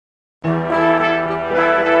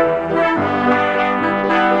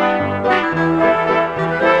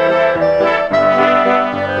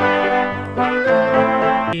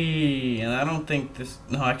this...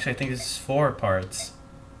 No, actually, I think this is 4 parts.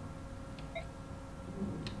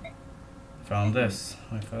 Found this.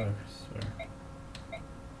 My father, I swear.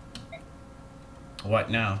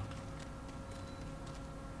 What now?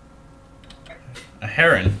 A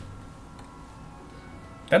heron.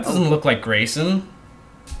 That doesn't look like Grayson.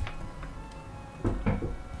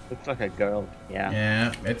 Looks like a girl, yeah.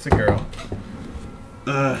 Yeah, it's a girl.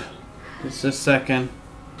 Just a second.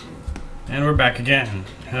 And we're back again.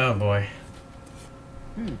 Oh boy.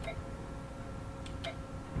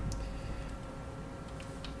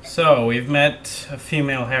 So, we've met a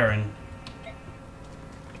female heron.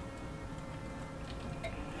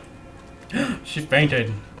 She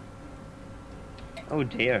fainted. Oh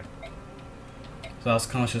dear. Lost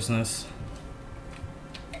consciousness.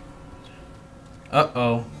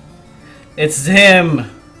 Uh-oh. It's him!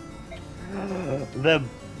 The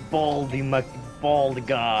baldy bald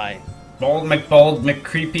guy. Bald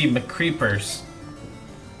McCreepy McCreepers.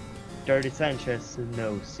 Dirty Sanchez,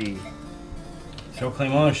 no see. Don't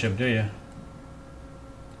claim ownership, do you?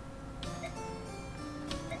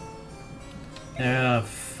 Oh,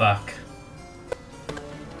 fuck.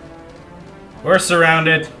 We're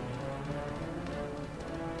surrounded.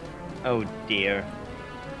 Oh dear.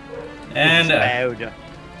 And loud.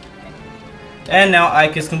 and now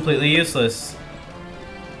Ike is completely useless.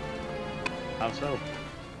 How so?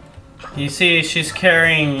 You see, he's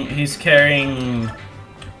carrying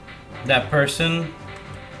that person.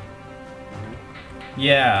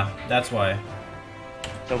 Yeah, that's why.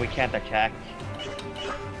 So we can't attack.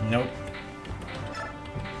 Nope.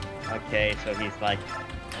 Okay, so he's like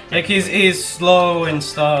he's slow and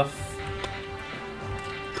stuff.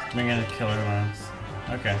 We're gonna kill her lance.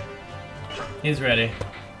 Okay. He's ready.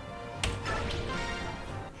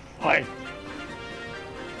 Hi.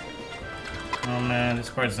 Oh man, this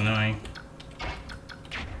part's annoying.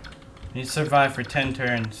 You survive for 10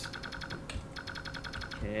 turns.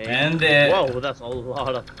 Okay. And whoa, that's a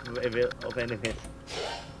lot of enemies.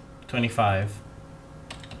 25.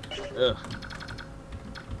 Ugh.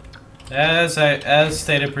 As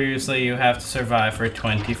stated previously, you have to survive for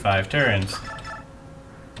 25 turns.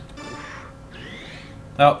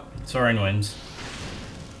 Oh, Soren wins.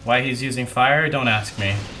 Why he's using fire? Don't ask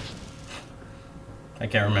me. I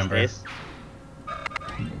can't remember.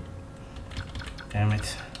 Damn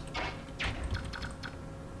it.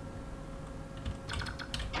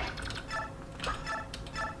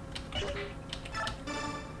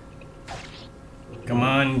 Come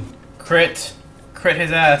on, crit! Crit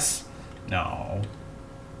his ass! No.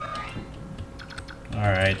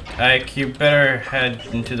 Alright, Ike, you better head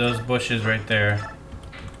into those bushes right there.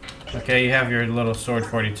 Okay, you have your little sword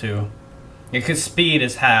 42. His speed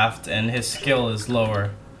is halved and his skill is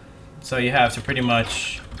lower. So you have to pretty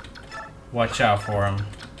much watch out for him.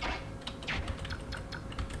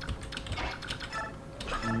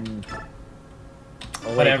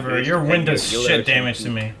 Oh, Whatever, wait, your wind does shit damage to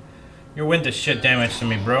me. Your wind does shit damage to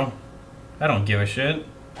me, bro. I don't give a shit.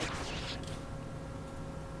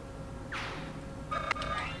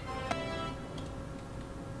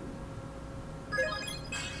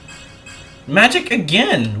 Magic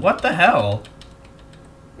again! What the hell?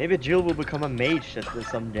 Maybe Jill will become a mage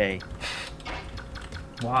someday.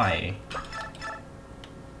 Why?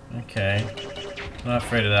 Okay. I'm not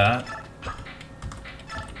afraid of that.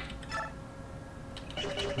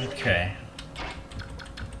 Okay.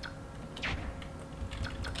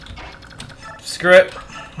 Screw it.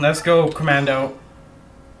 Let's go, Commando.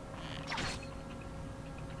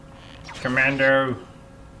 Commando.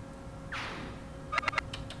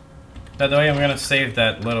 By the way, I'm gonna save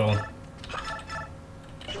that little...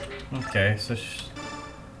 Okay, so...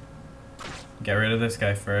 Get rid of this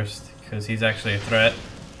guy first, because he's actually a threat.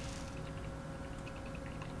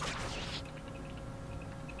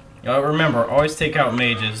 Remember, always take out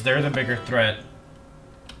mages. They're the bigger threat.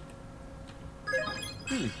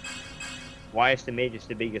 Why is the mage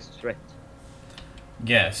the biggest threat?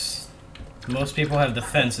 Yes. Most people have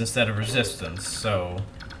defense instead of resistance, so...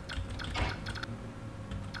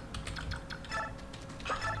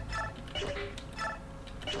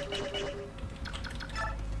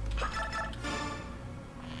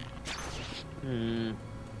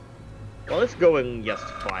 Well, it's going just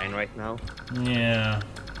fine right now. Yeah.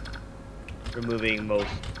 Removing most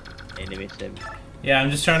enemies. Yeah, I'm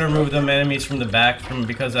just trying to remove them enemies from the back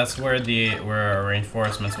because that's where our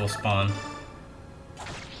reinforcements will spawn.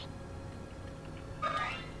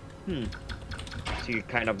 So you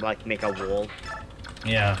kind of like make a wall.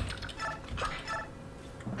 Yeah.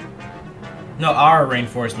 No, our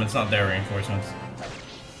reinforcements, not their reinforcements.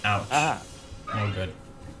 Ouch. Ah. No good.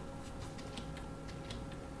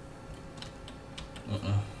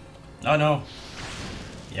 Oh no.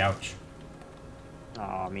 Youch.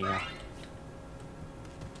 Oh, Mia.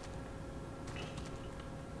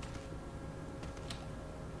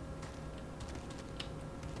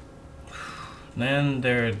 Then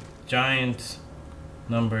there are giant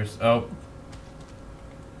numbers. Oh.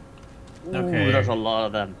 Okay. Ooh, there's a lot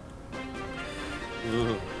of them.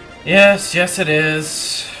 Ugh. Yes, yes it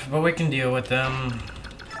is. But we can deal with them.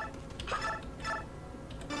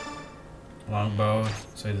 Longbow,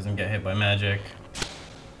 so he doesn't get hit by magic.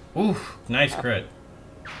 Ooh, nice crit.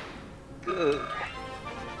 Good.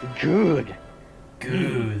 Good.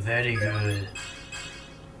 Good, very good.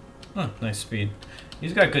 Huh, nice speed.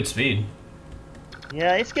 He's got good speed.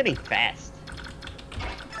 Yeah, it's getting fast.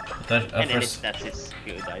 That, And then first, that's it's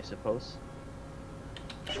good, I suppose.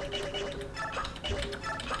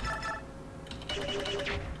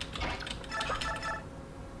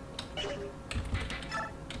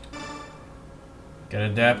 get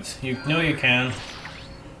adept. You know you can.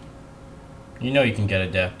 You know you can get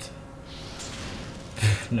adept.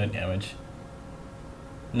 No damage.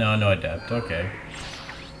 No, no adept. Okay.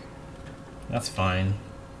 That's fine.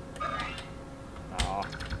 Aw.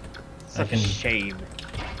 Such a shame.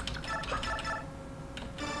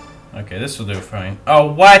 Okay, this will do fine.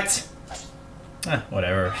 Oh, what? Ah,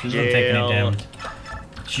 whatever. She doesn't take any damage.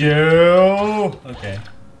 Joe! Okay.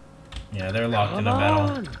 Yeah, they're locked in a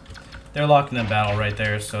battle. They're locked in a battle right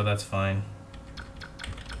there, so that's fine.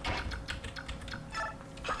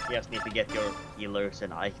 You just need to get your healers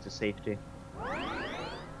and Ike to safety.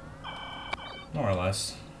 More or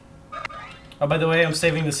less. Oh, by the way, I'm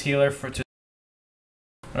saving this healer for to.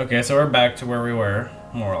 Okay, so we're back to where we were,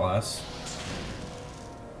 more or less.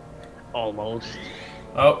 Almost.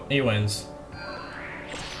 Oh, he wins.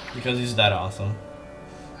 Because he's that awesome.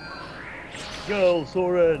 Go,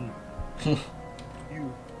 Soren!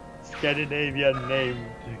 You Scandinavian named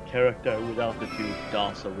character without the two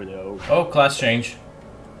dots over the O. Oh, class change.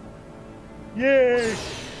 Yay!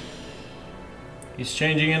 He's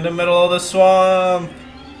changing in the middle of the swamp.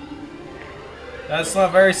 That's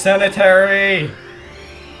not very sanitary.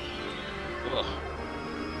 Ugh.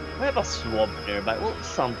 I have a swamp nearby. Well,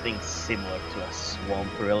 something similar to a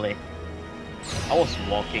swamp, really. I was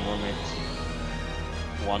walking on it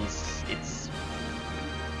once. It's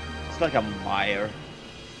like a mire.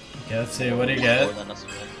 Okay, let's see, what do you get? More than a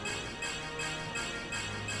swamp.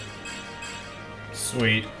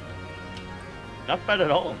 Sweet. Not bad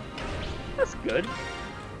at all. That's good.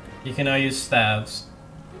 You can now use stabs.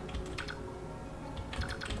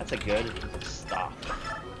 That's a good stuff.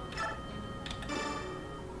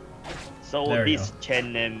 So There we these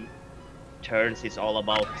 10 turns is all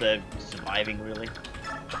about surviving, really.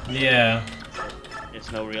 Yeah.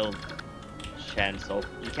 There's no real chance of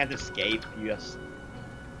you can't escape. You just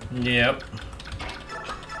Yep.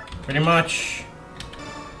 Pretty much.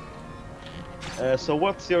 So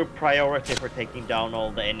what's your priority for taking down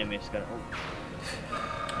all the enemies?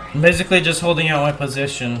 Basically just holding out my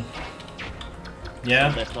position. Yeah.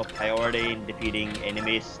 So there's no priority in defeating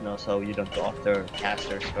enemies, no, so you don't go after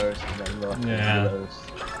casters first and then go after healers.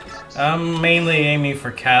 I'm mainly aiming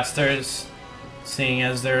for casters, seeing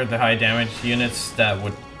as they're the high damage units that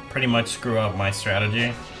would pretty much screw up my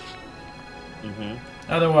strategy.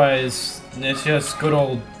 Otherwise, it's just good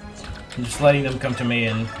old just letting them come to me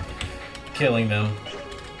and killing them.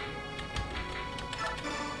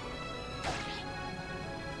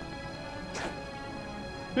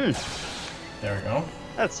 There we go.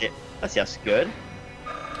 That's it. That's just good.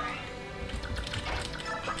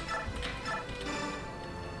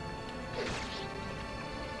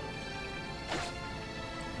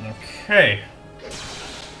 Okay.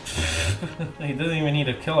 He doesn't even need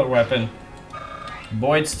a killer weapon.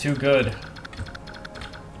 Boyd's too good.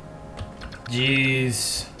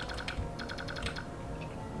 Jeez.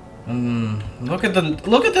 Look at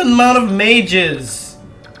the amount of mages.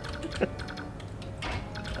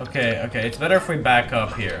 Okay, okay, it's better if we back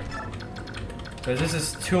up here. Because this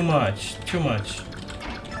is too much, too much.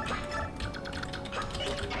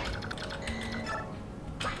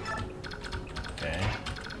 Okay.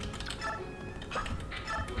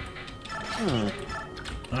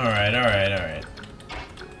 Alright, alright, alright.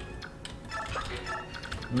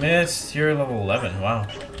 Miss, you're level 11, wow.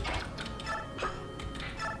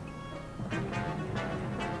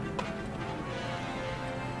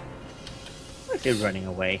 You're running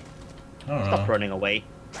away. I don't Stop know. running away.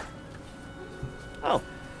 Oh.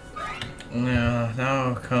 Yeah,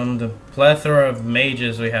 now come the plethora of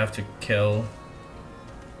mages we have to kill.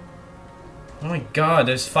 Oh my god,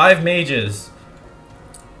 there's 5 mages.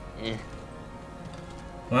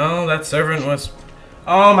 Well, that servant was...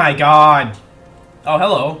 Oh my god! Oh,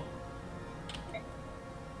 hello.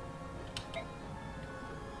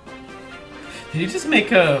 Did you just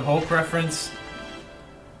make a Hulk reference?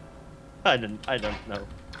 I don't know.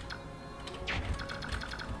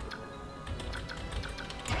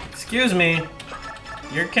 Excuse me.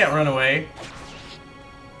 You can't run away.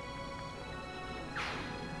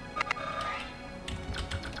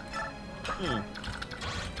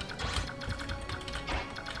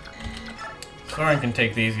 Soren can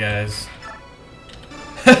take these guys.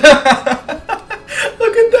 Look at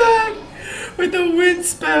that! With the wind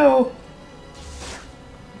spell!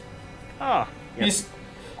 Ah, yes.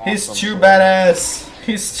 He's Awesome. too badass.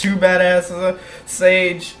 He's too badass as a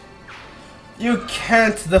sage. You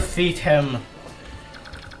can't defeat him.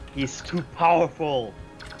 He's too powerful.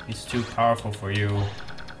 He's too powerful for you.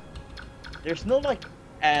 There's no like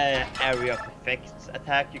area of effect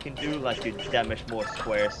attack you can do, like you damage more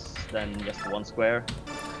squares than just one square.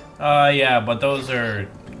 Yeah, but those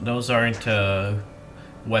aren't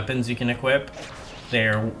weapons you can equip.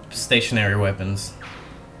 They're stationary weapons.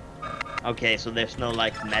 Okay, so there's no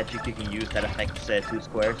like magic you can use that affects 2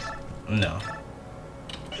 squares? No.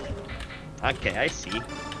 Okay, I see.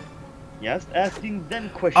 Just asking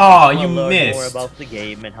them questions Oh, to you learn missed. more about the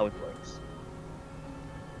game and how it works.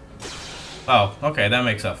 Oh, okay, that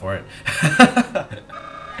makes up for it.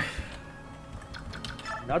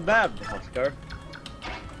 Not bad, Oscar.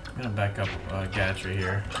 I'm gonna back up Gatry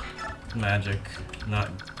here. Magic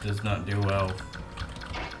does not do well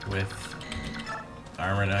with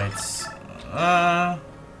Armor Knights.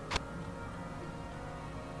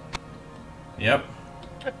 Yep.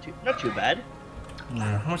 Not too bad.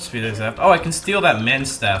 How much speed does that have? Oh, I can steal that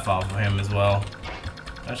men's staff off of him as well.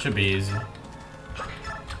 That should be easy.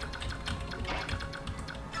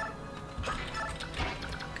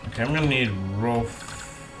 Okay, I'm gonna need Rolf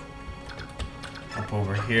up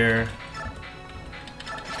over here.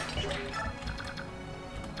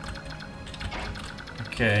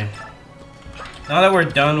 Okay. Now that we're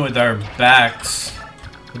done with our backs,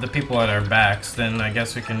 with the people at our backs, then I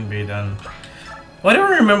guess we can be done. Why do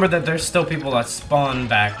I remember that there's still people that spawn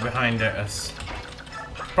back behind us?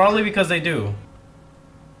 Probably because they do.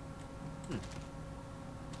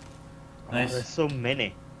 Nice. Oh, there's so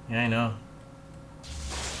many. Yeah, I know.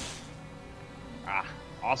 Ah,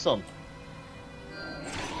 awesome.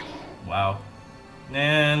 Wow.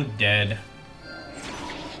 And dead.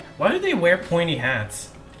 Why do they wear pointy hats?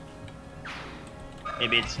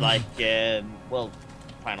 Maybe it's like, well,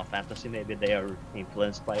 Final Fantasy, maybe they are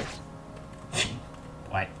influenced by it.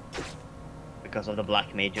 What? Because of the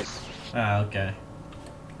black mages. Ah, okay.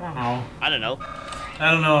 I don't know. I don't know.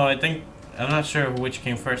 I don't know. I'm not sure which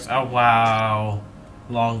came first. Oh, wow.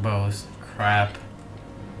 Longbows. Crap.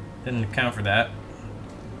 Didn't account for that.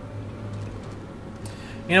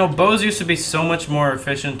 You know, bows used to be so much more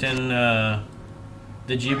efficient in the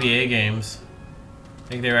GBA games. I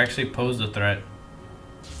think they were actually posed a threat.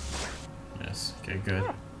 Yes. Okay, good.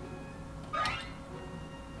 God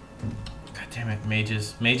damn it,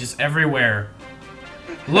 mages. Mages everywhere.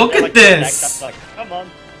 Look at Like, this! like, come on.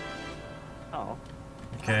 Oh.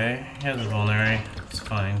 Okay, he has a vulnerary. It's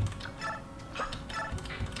fine.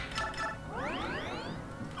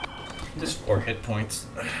 Just 4 hit points.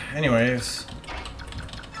 Anyways.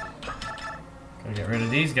 Gotta get rid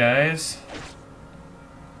of these guys.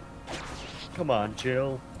 Come on,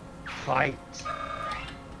 Jill. Fight.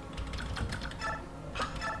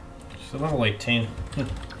 She's a level 18.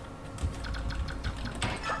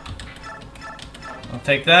 I'll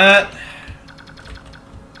take that.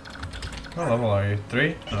 What level are you?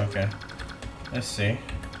 3? Okay. Let's see.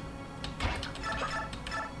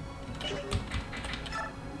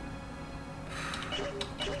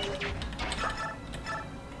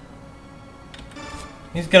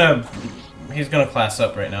 He's gonna class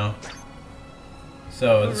up right now.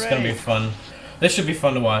 So this is gonna be fun. This should be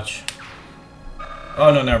fun to watch.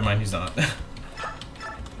 Oh no, never mind, he's not.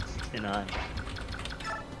 69.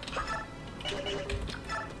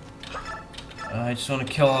 I just want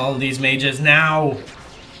to kill all these mages now!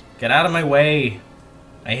 Get out of my way!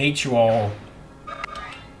 I hate you all.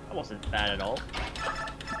 That wasn't bad at all.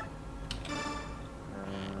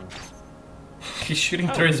 He's shooting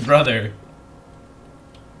through his brother.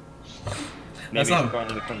 Maybe not- his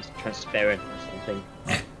brother becomes transparent or something.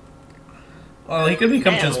 Well, he could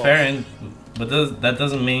become Yeah, well- transparent, but that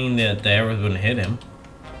doesn't mean that the arrows wouldn't hit him.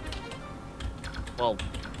 Well,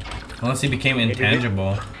 Unless he became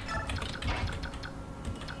intangible.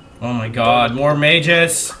 Oh my god, more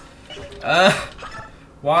mages!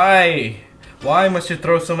 Why? Why must you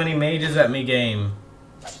throw so many mages at me, game?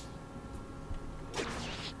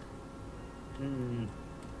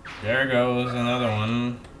 There goes another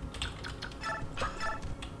one.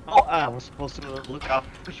 Oh, I was supposed to look up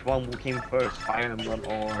which one came first, Fire Emblem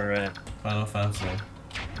or... Final Fantasy.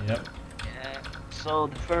 Yep. So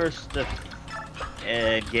the first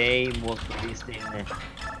game was released in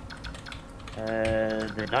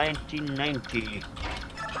the 1990.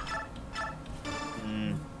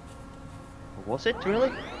 Was it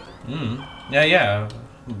really? Yeah.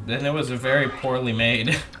 Then it was very poorly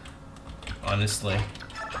made, honestly.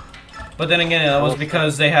 But then again, that was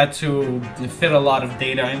because they had to fit a lot of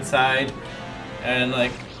data inside, and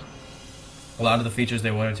like a lot of the features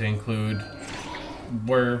they wanted to include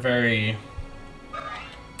were very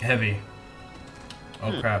heavy.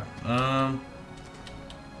 Oh crap.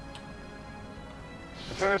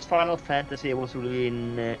 The first Final Fantasy was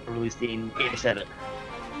released in 87.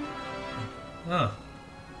 Huh.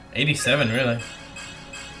 87, really?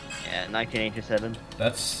 Yeah, 1987.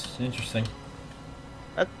 That's interesting.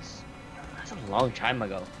 That's a long time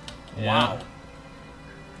ago. Yeah. Wow.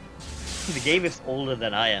 The game is older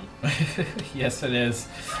than I am. Yes, it is.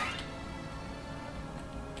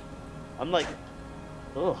 I'm like,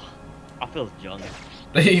 ugh, I feel young.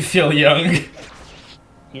 You feel young.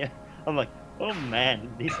 Yeah, I'm like, oh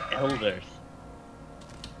man, these elders.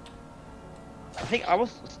 I think I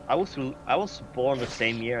was born the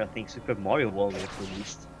same year I think Super Mario World was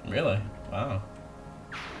released. Really? Wow.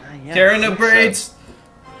 Yeah, Karen I think upgrades! so.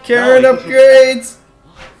 Karen No, upgrades!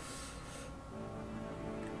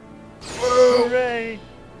 Whoa! Hooray!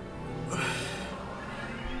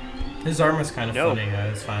 His armor's kind of No. funny,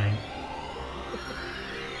 it's fine.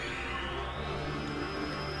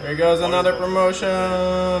 There goes another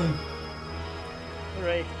promotion!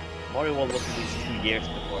 Hooray! Mario World was released 2 years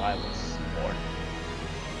before I was born.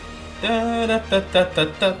 Da da da da da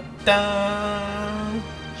da da.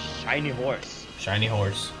 Shiny horse. Shiny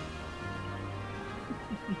horse.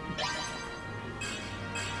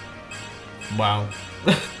 Wow.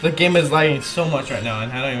 The game is lagging so much right now,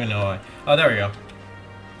 and I don't even know why. Oh, there we go.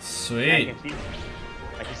 Sweet. Yeah,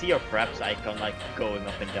 I can see your Fraps icon like going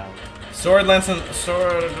up and down. Sword lance and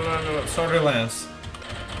sword or lance.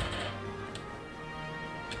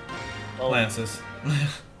 Oh, Lances.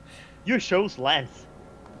 you chose Lance.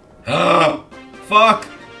 Fuck.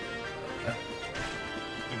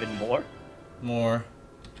 Even more? More.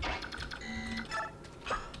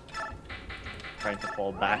 Trying to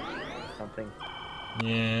fall back or something.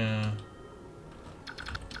 Yeah.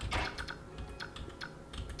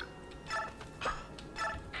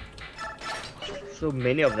 So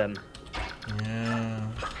many of them. Yeah.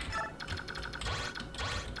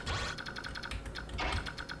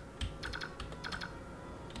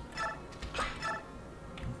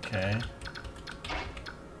 Okay.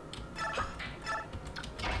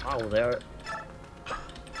 Wow, there.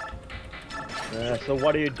 So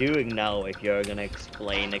what are you doing now? If you're gonna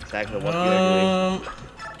explain exactly what you're doing.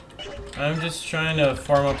 I'm just trying to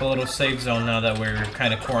form up a little safe zone now that we're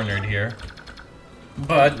kind of cornered here.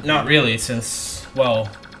 But not really, since, well,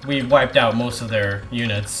 we wiped out most of their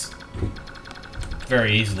units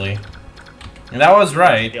very easily. And that was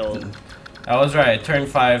right. I was right. Turn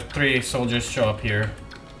 5, 3 soldiers show up here.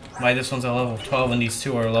 Why this one's at level 12 and these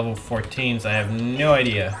two are level 14s, I have no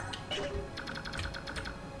idea.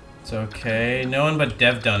 It's okay. No one but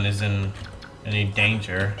Devdun is in any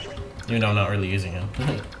danger. Even though I'm not really using him.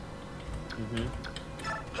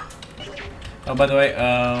 Oh, by the way,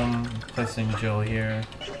 placing Jill here.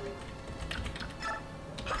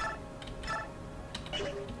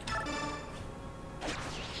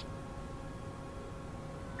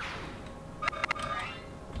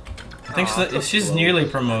 I think she's nearly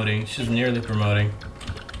promoting. She's nearly promoting.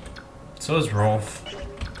 So is Rolf.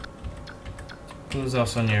 Who's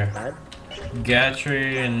else on here?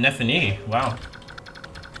 Gatry and Nefani. Wow.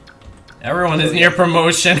 Everyone is near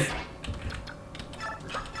promotion.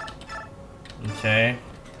 Okay.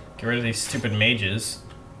 Get rid of these stupid mages.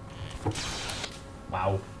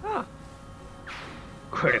 Wow. Ah.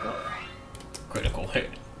 Critical. Critical hit.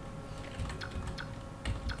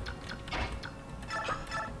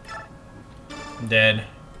 Dead.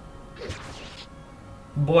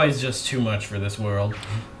 Boy's just too much for this world.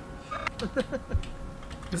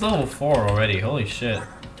 He's level 4 already, holy shit.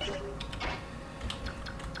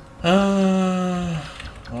 Well,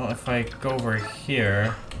 if I go over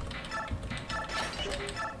here...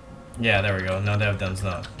 Yeah, there we go. Now Devdun's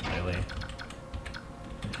not really...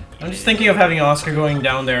 I'm just thinking of having Oscar going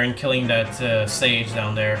down there and killing that sage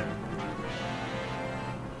down there.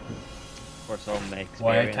 For some experience.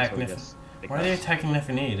 Why are they attacking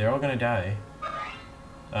Nefani? They're all gonna die.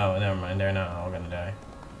 Oh, never mind. They're not all gonna die.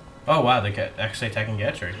 Oh wow, they're actually attacking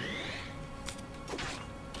Gatry.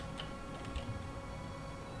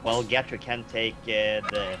 Well, Gatry can take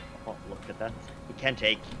the Oh, look at that. He can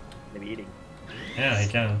take the beating. Yeah, he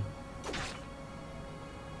can.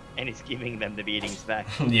 And he's giving them the beatings back.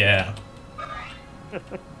 Yeah.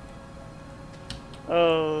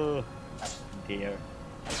 Oh, dear.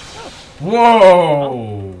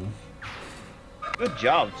 Whoa! Good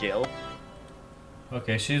job, Jill.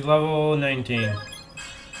 Okay, she's level 19.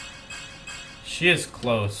 She is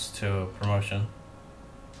close to promotion.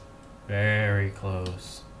 Very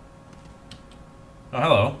close. Oh,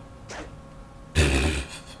 hello.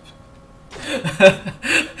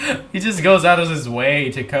 He just goes out of his way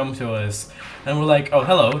to come to us. And we're like, oh,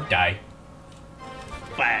 hello, die.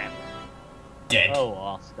 Bam! Dead. Oh,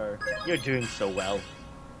 Oscar. You're doing so well.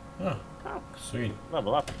 Oh, Oh, sweet.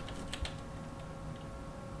 level up.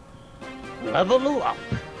 Level up!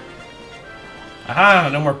 Aha,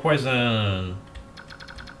 no more poison.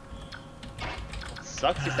 What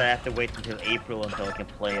sucks is I have to wait until April until I can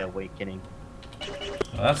play Awakening.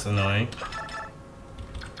 Well, that's annoying.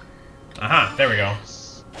 Aha, there we go.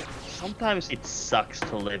 Sometimes it sucks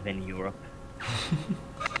to live in Europe.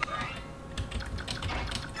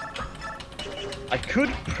 I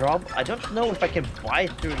don't know if I can buy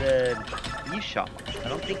it through the eShop. I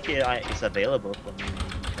don't think it's available from the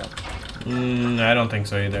eShop. I don't think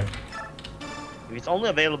so either. If it's only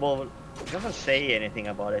available, it doesn't say anything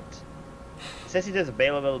about it. It says it is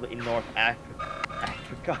available in North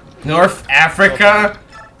Africa. North Africa?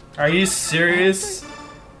 Are you serious?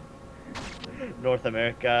 North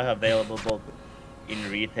America, available both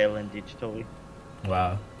in retail and digitally.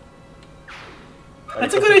 Wow. But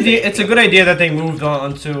That's a good idea. It's a good idea that they moved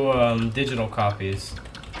on to digital copies.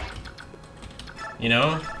 You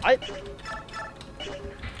know?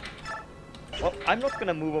 Well, I'm not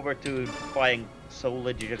gonna move over to buying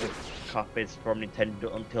solely digital copies from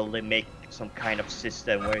Nintendo until they make some kind of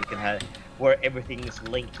system where you can have where everything is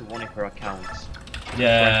linked to one of your accounts.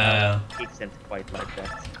 Yeah. Right now, it isn't quite like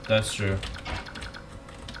that. That's true.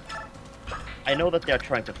 I know that they're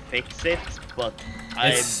trying to fix it, but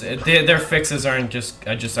their fixes aren't just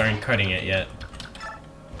aren't cutting it yet.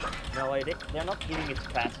 no, they're not doing it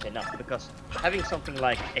fast enough because having something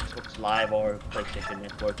like Xbox Live or PlayStation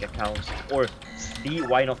Network accounts or Steam,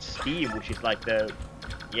 why not Steam, which is like the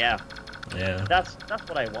yeah. That's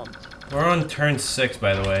what I want. We're on turn 6,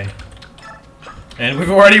 by the way, and we've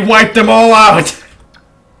already wiped them all out.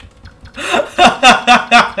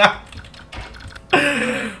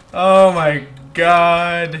 Oh my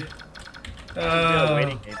god.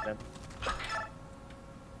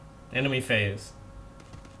 Enemy phase.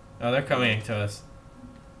 Oh, they're coming to us.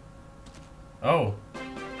 Oh.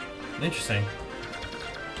 Interesting.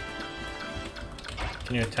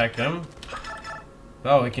 Can you attack them?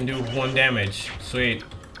 Oh, we can do 1 damage. Sweet.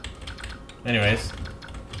 Anyways.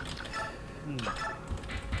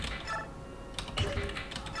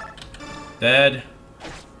 Dead.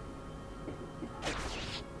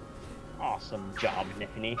 Awesome job,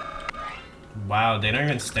 Niffany. Wow, they don't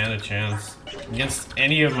even stand a chance against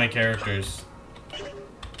any of my characters.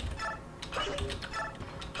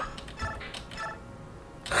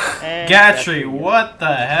 Gatry, what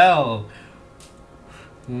the hell?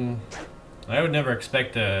 I would never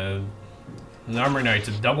expect an armor knight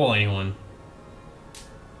to double anyone.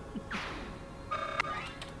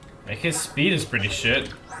 Like, his speed is pretty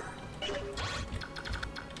shit.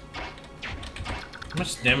 How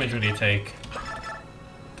much damage would he take?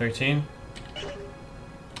 13?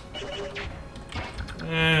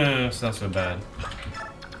 It's not so bad.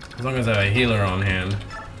 As long as I have a healer on hand.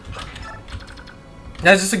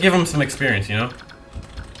 That's just to give him some experience, you know?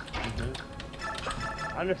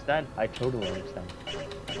 I understand. I totally understand.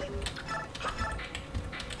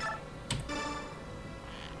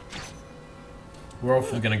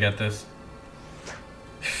 Rolf is gonna get this.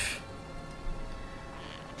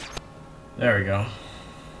 There we go.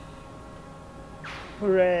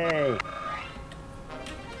 Hooray!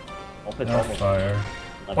 Elfire.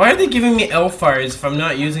 Why are they giving me Elfires if I'm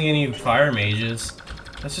not using any fire mages?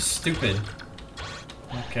 That's just stupid.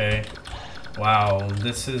 Okay. Wow,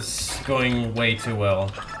 this is going way too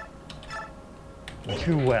well.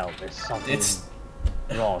 Too well. There's something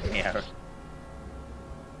wrong here.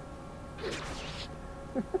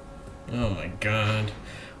 Oh my god.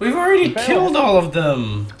 We've already killed all of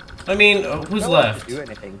them! I mean, who's left? Do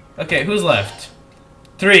anything. Okay, who's left?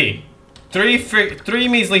 3. Three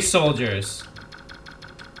measly soldiers.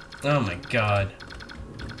 Oh my god.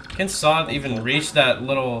 Can Sod even reach that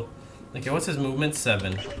little... Okay, what's his movement?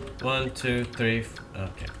 7. 1, 2, 3...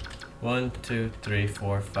 Okay. 1, 2, 3,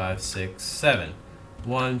 4, 5, 6, 7.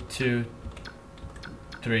 1, 2,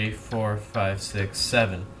 3, 4, 5, 6,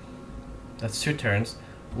 7. That's 2 turns.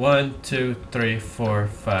 1, 2, 3, 4,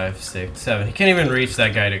 5, 6, 7. He can't even reach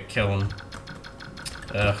that guy to kill him.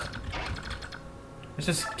 Ugh. Let's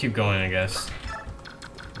just keep going, I guess.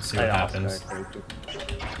 Let's see what happens.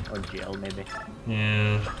 Or jail, maybe.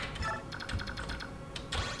 Yeah.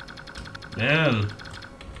 Man.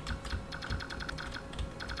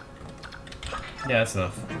 Yeah, that's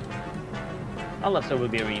enough. Unless there will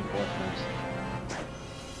be reinforcements.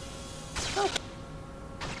 Oh.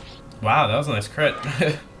 Wow, that was a nice crit.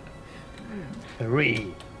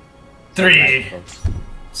 3. 3.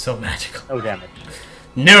 So magical. No damage.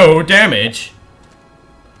 No damage?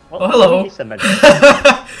 Well, Oh, hello.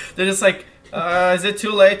 They're just like, is it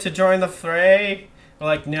too late to join the fray? We're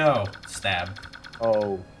like, no. Stab.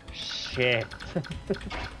 Oh, shit.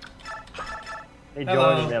 They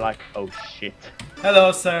Hello. join and they're like, oh shit.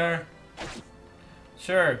 Hello, sir.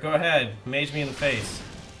 Sure, go ahead. Mage me in the face.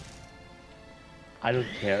 I don't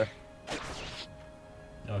care.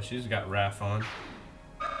 Oh, she's got Wrath on.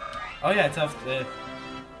 Oh yeah, tough.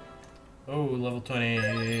 Oh, level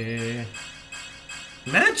 20.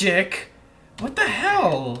 Magic? What the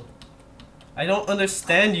hell? I don't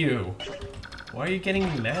understand you. Why are you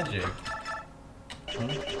getting magic? Huh?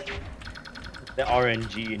 The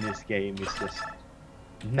RNG in this game is just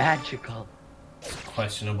magical. It's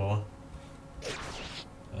questionable.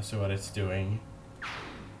 That's what it's doing.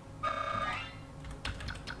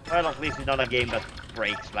 Well, at least it's not a game that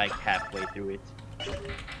breaks like halfway through it.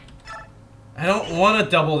 I don't want to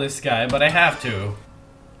double this guy, but I have to.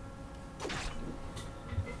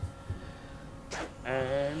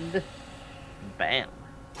 And bam.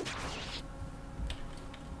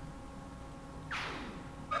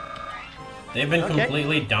 They've been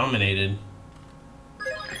completely dominated.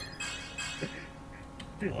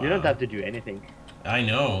 You don't have to do anything. I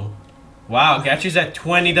know. Wow, Gachi's at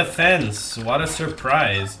 20 defense. What a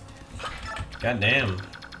surprise. God damn.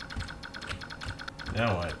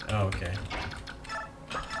 Now what? Oh, okay.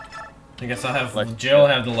 I guess I'll have Jill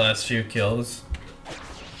have the last few kills.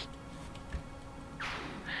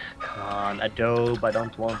 Come on, Adobe, I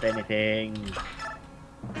don't want anything.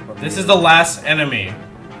 This is the last enemy.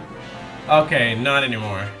 Okay, not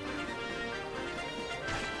anymore.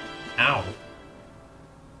 Ow.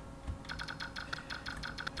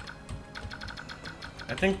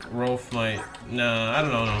 I think Rolf might... No, I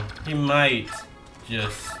don't know. He might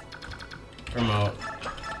just promote.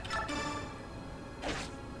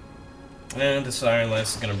 And this Iron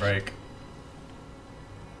Lance is gonna break.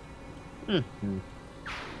 Mm-hmm.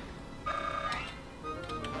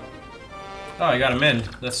 Oh, I got him in.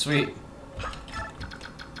 That's sweet.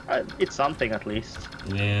 It's something at least.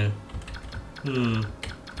 Yeah.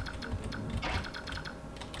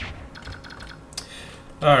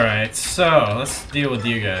 Alright, so let's deal with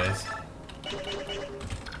you guys.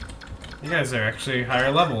 You guys are actually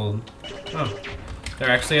higher level. Oh,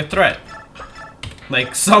 they're actually a threat.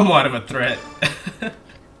 Like, somewhat of a threat.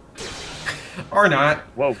 Or not.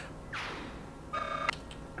 Whoa.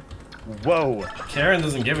 Whoa. Karen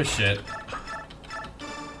doesn't give a shit.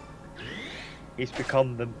 He's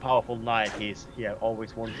become the powerful knight he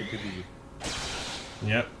always wanted to be.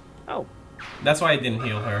 Yep. Oh. That's why I didn't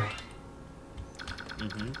heal her.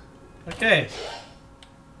 Mm-hmm. Okay.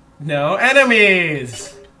 No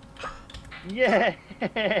enemies! Yay!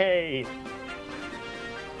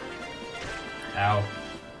 Ow.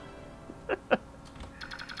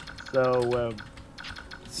 So,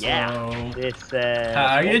 yeah. This,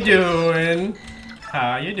 how you doing?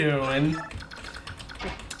 How you doing?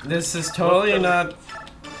 This is totally not...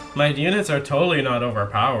 My units are totally not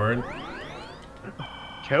overpowered.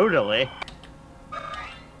 Totally.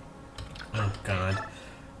 Oh, God.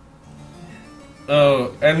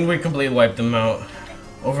 Oh, and we completely wiped them out.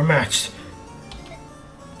 Overmatched.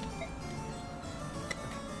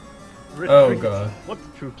 Retreat. Oh, God. What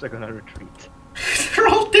troops are gonna retreat? They're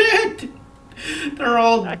all dead! They're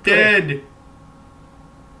all dead!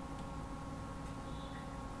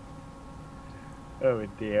 Oh,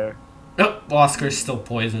 dear. Oh, Oscar's still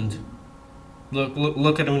poisoned.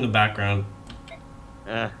 Look at him in the background.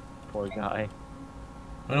 Poor guy.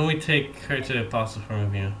 Why don't we take her to the Apostle form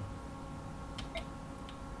of you?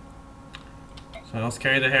 Someone else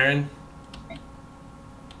carry the Heron?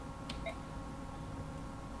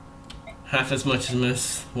 Half as much as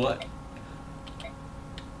Miss. What?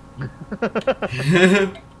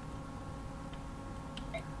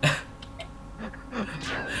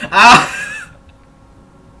 Ah!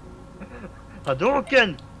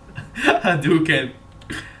 Hadouken! Hadouken.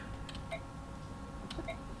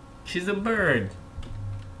 She's a bird.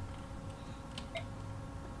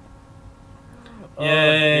 Oh,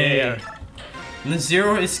 Yay! dear. And the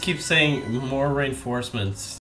Zero is keeps saying more reinforcements.